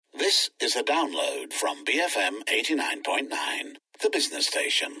This is a download from BFM 89.9, the business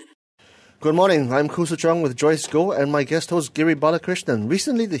station. Good morning, I'm Khoo Suchong with Joyce Goh and my guest host Giri Balakrishnan.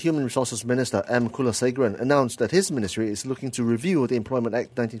 Recently, the Human Resources Minister M. Kulasegaran announced that his ministry is looking to review the Employment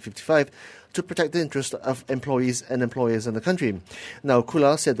Act 1955 to protect the interests of employees and employers in the country. Now,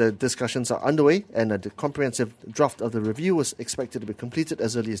 Kula said that discussions are underway and a comprehensive draft of the review was expected to be completed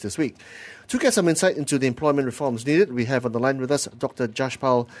as early as this week. To get some insight into the employment reforms needed, we have on the line with us Dr.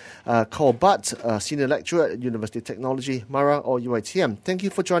 Jashpal Kaur Bhatt, Senior Lecturer at University of Technology, MARA or UiTM. Thank you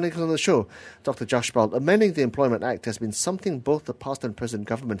for joining us on the show, Dr. Jashpal. Amending the Employment Act has been something both the past and present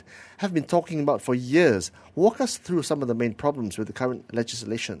government have been talking about for years. Walk us through some of the main problems with the current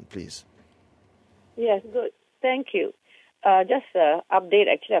legislation, please. Yes, good. Thank you. Just an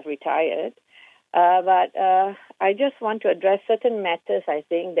update, actually I've retired, but I just want to address certain matters I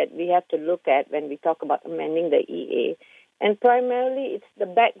think that we have to look at when we talk about amending the EA. And primarily it's the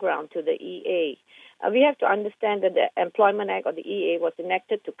background to the EA. We have to understand that the Employment Act or the EA was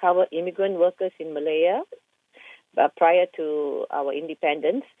enacted to cover immigrant workers in Malaya prior to our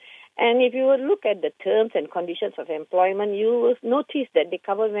independence. And if you would look at the terms and conditions of employment, you will notice that they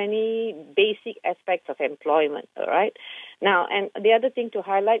cover many basic aspects of employment, all right? Now, and the other thing to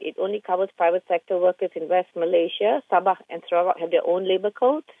highlight, it only covers private sector workers in West Malaysia. Sabah and Sarawak have their own labor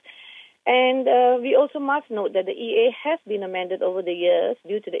codes. And we also must note that the EA has been amended over the years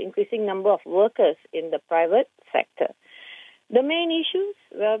due to the increasing number of workers in the private sector. The main issues,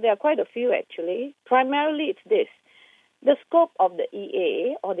 well, there are quite a few actually. Primarily, it's this. The scope of the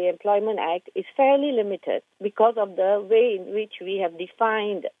EA or the Employment Act is fairly limited because of the way in which we have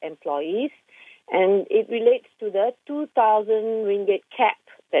defined employees, and it relates to the 2,000 ringgit cap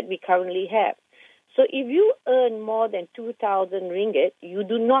that we currently have. So if you earn more than 2,000 ringgit, you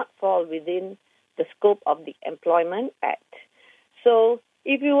do not fall within the scope of the Employment Act. So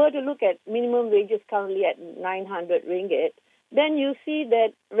if you were to look at minimum wages currently at 900 ringgit, then you see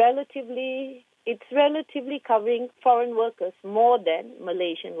that it's relatively covering foreign workers more than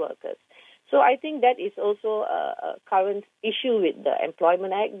Malaysian workers. So I think that is also a current issue with the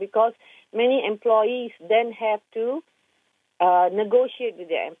Employment Act because many employees then have to negotiate with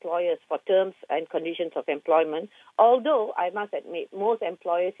their employers for terms and conditions of employment. Although, I must admit, most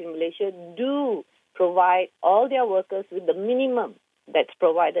employers in Malaysia do provide all their workers with the minimum that's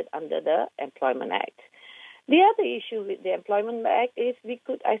provided under the Employment Act. The other issue with the Employment Act is we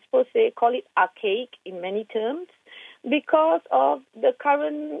could, I suppose, call it archaic in many terms because of the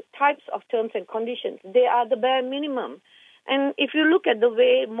current types of terms and conditions. They are the bare minimum. And if you look at the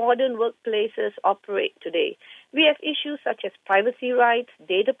way modern workplaces operate today, we have issues such as privacy rights,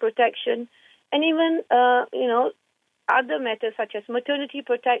 data protection, and even, other matters such as maternity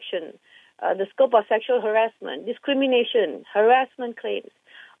protection, the scope of sexual harassment, discrimination, harassment claims.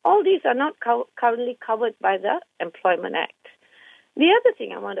 All these are not currently covered by the Employment Act. The other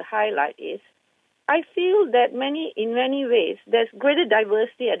thing I want to highlight is I feel that in many ways, there's greater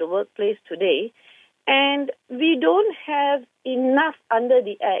diversity at the workplace today, and we don't have enough under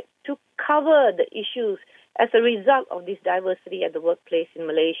the Act to cover the issues as a result of this diversity at the workplace in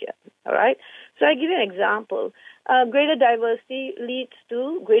Malaysia. All right? So I give you an example. Greater diversity leads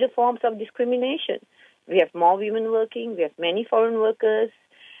to greater forms of discrimination. We have more women working. We have many foreign workers.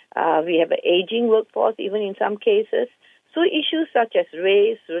 We have an aging workforce, even in some cases. So issues such as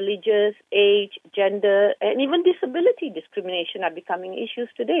race, religious, age, gender, and even disability discrimination are becoming issues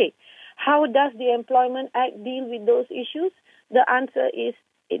today. How does the Employment Act deal with those issues? The answer is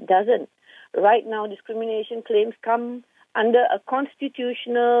it doesn't. Right now, discrimination claims come under a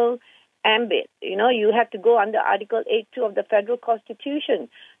constitutional ambit. You have to go under Article 8.2 of the Federal Constitution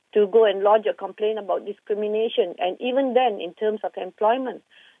to go and lodge a complaint about discrimination. And even then, in terms of employment,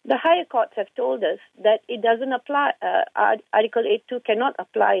 the higher courts have told us that it doesn't apply, Article 8.2 cannot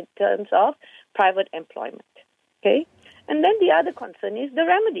apply in terms of private employment. Okay? And then the other concern is the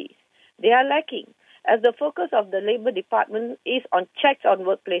remedies. They are lacking, as the focus of the Labour Department is on checks on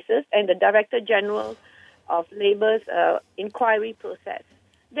workplaces and the Director General of Labour's inquiry process.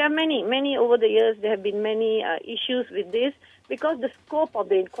 There are many over the years, there have been many issues with this because the scope of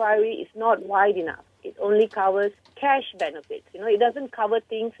the inquiry is not wide enough. It only covers cash benefits. It doesn't cover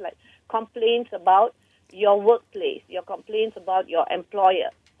things like complaints about your workplace, your complaints about your employer,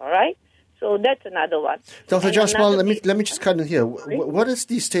 all right? So that's another one. Dr. Jashpal, let me just cut in here. What is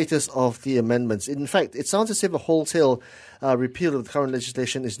the status of the amendments? In fact, it sounds as if a wholesale repeal of the current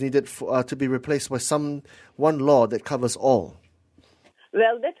legislation is needed to be replaced by one law that covers all.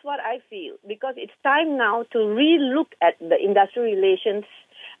 Well, that's what I feel, because it's time now to re-look at the industrial relations.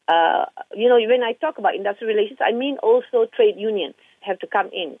 When I talk about industrial relations, I mean also trade unions. have to come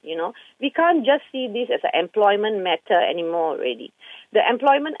in, We can't just see this as an employment matter anymore already. The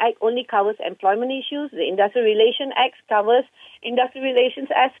Employment Act only covers employment issues. The Industrial Relations Act covers industrial relations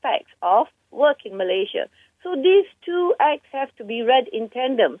aspects of work in Malaysia. So these two acts have to be read in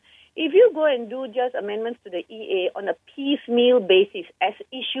tandem. If you go and do just amendments to the EA on a piecemeal basis as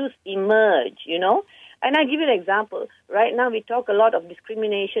issues emerge, and I'll give you an example. Right now we talk a lot of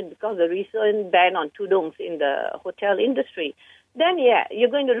discrimination because of the recent ban on tudungs in the hotel industry. Then,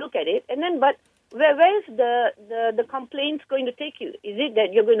 you're going to look at it, and then, but where is the complaints going to take you? Is it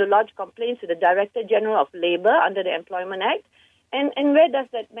that you're going to lodge complaints to the Director General of Labour under the Employment Act? And where does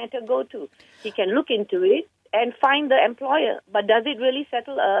that matter go to? He can look into it and find the employer. But does it really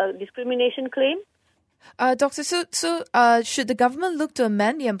settle a discrimination claim? Doctor, so should the government look to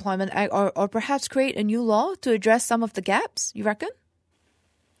amend the Employment Act or perhaps create a new law to address some of the gaps, you reckon?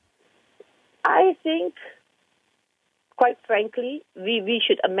 I think, quite frankly, we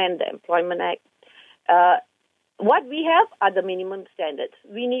should amend the Employment Act. What we have are the minimum standards.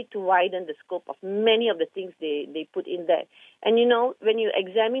 We need to widen the scope of many of the things they put in there. And, when you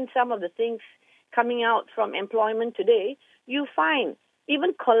examine some of the things coming out from employment today, you find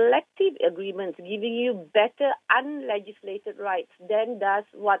even collective agreements giving you better unlegislated rights than does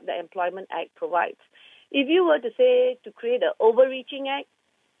what the Employment Act provides. If you were to say to create an overreaching act,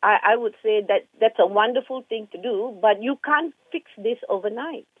 I would say that that's a wonderful thing to do, but you can't fix this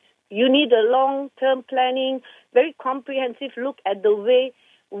overnight. You need a long-term planning, very comprehensive look at the way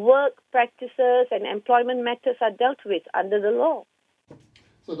work practices and employment matters are dealt with under the law.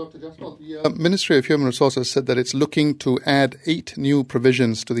 So, Dr. Jaspal, the Ministry of Human Resources said that it's looking to add 8 new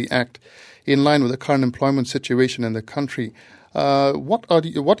provisions to the Act in line with the current employment situation in the country. What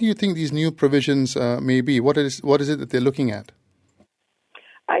do you think these new provisions may be? What is it that they're looking at?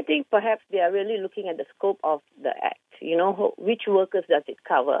 I think perhaps they are really looking at the scope of the Act. Which workers does it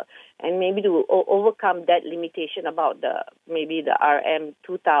cover? And maybe to overcome that limitation about the RM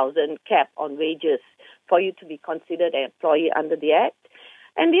 2000 cap on wages for you to be considered an employee under the Act.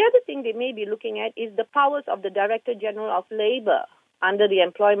 And the other thing they may be looking at is the powers of the Director General of Labour under the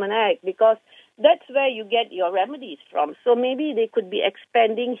Employment Act, because that's where you get your remedies from. So maybe they could be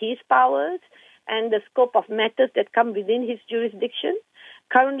expanding his powers and the scope of matters that come within his jurisdiction.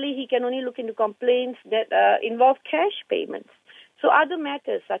 Currently, he can only look into complaints that involve cash payments. So other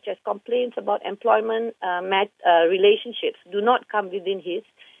matters, such as complaints about employment relationships, do not come within his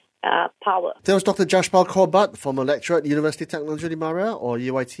power. There was Dr. Jaspal Kaur, former lecturer at University of Technology Di Maria, or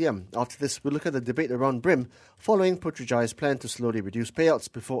UiTM. After this, we'll look at the debate around BRIM, following Putrajay's plan to slowly reduce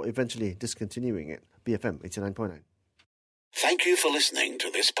payouts before eventually discontinuing it. BFM 89.9. Thank you for listening to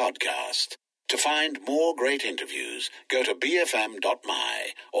this podcast. To find more great interviews, go to bfm.my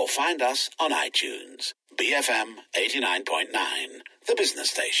or find us on iTunes. BFM 89.9, the business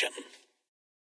station.